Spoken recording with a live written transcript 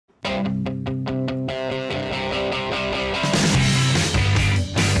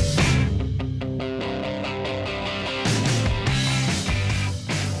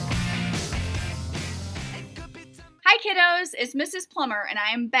is Mrs. Plummer, and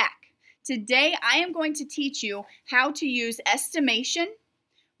I am back. Today I am going to teach you how to use estimation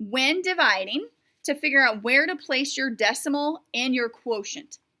when dividing to figure out where to place your decimal and your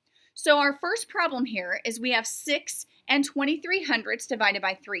quotient. So our first problem here is we have 6 and 23 hundredths divided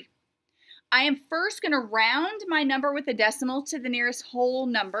by 3. I am first going to round my number with a decimal to the nearest whole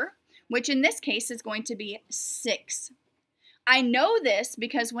number, which in this case is going to be 6. I know this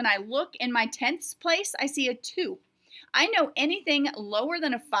because when I look in my tenths place, I see a 2. I know anything lower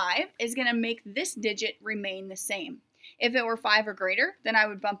than a 5 is going to make this digit remain the same. If it were 5 or greater, then I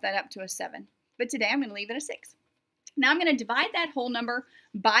would bump that up to a 7. But today I'm going to leave it a 6. Now I'm going to divide that whole number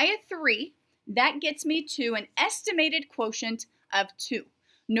by a 3. That gets me to an estimated quotient of 2.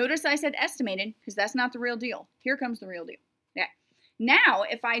 Notice I said estimated because that's not the real deal. Here comes the real deal. Okay. Now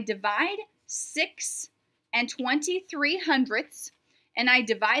if I divide 6 and 23 hundredths and I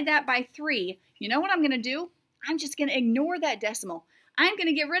divide that by 3, you know what I'm going to do? I'm just going to ignore that decimal. I'm going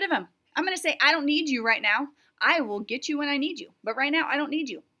to get rid of them. I'm going to say, I don't need you right now. I will get you when I need you. But right now, I don't need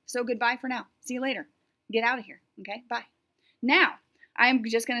you. So goodbye for now. See you later. Get out of here. Okay, bye. Now, I'm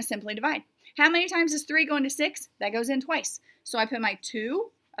just going to simply divide. How many times does 3 go into 6? That goes in twice. So I put my 2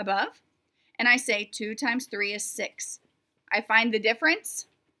 above, and I say 2 times 3 is 6. I find the difference,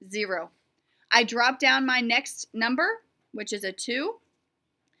 0. I drop down my next number, which is a 2.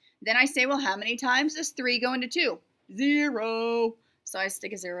 Then I say, well, how many times does 3 go into 2? 0. So I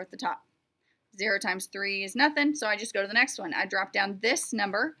stick a 0 at the top. 0 times 3 is nothing, so I just go to the next one. I drop down this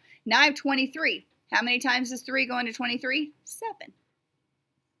number. Now I have 23. How many times does 3 go into 23? 7.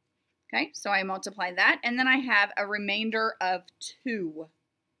 Okay, so I multiply that, and then I have a remainder of 2.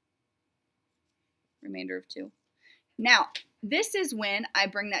 Remainder of 2. Now, this is when I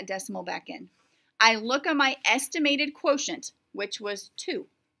bring that decimal back in. I look at my estimated quotient, which was 2.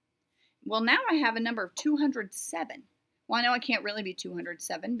 Well, now I have a number of 207. Well, I know I can't really be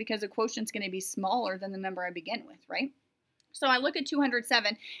 207 because the quotient's going to be smaller than the number I begin with, right? So I look at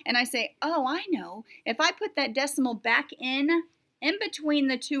 207 and I say, oh, I know. If I put that decimal back in between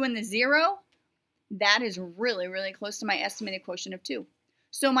the 2 and the 0, that is really, really close to my estimated quotient of 2.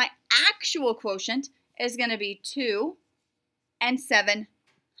 So my actual quotient is going to be 2 and 7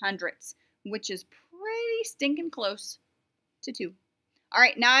 hundredths, which is pretty stinking close to 2. All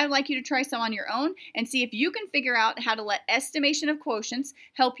right, now I'd like you to try some on your own and see if you can figure out how to let estimation of quotients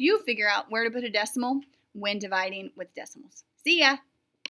help you figure out where to put a decimal when dividing with decimals. See ya!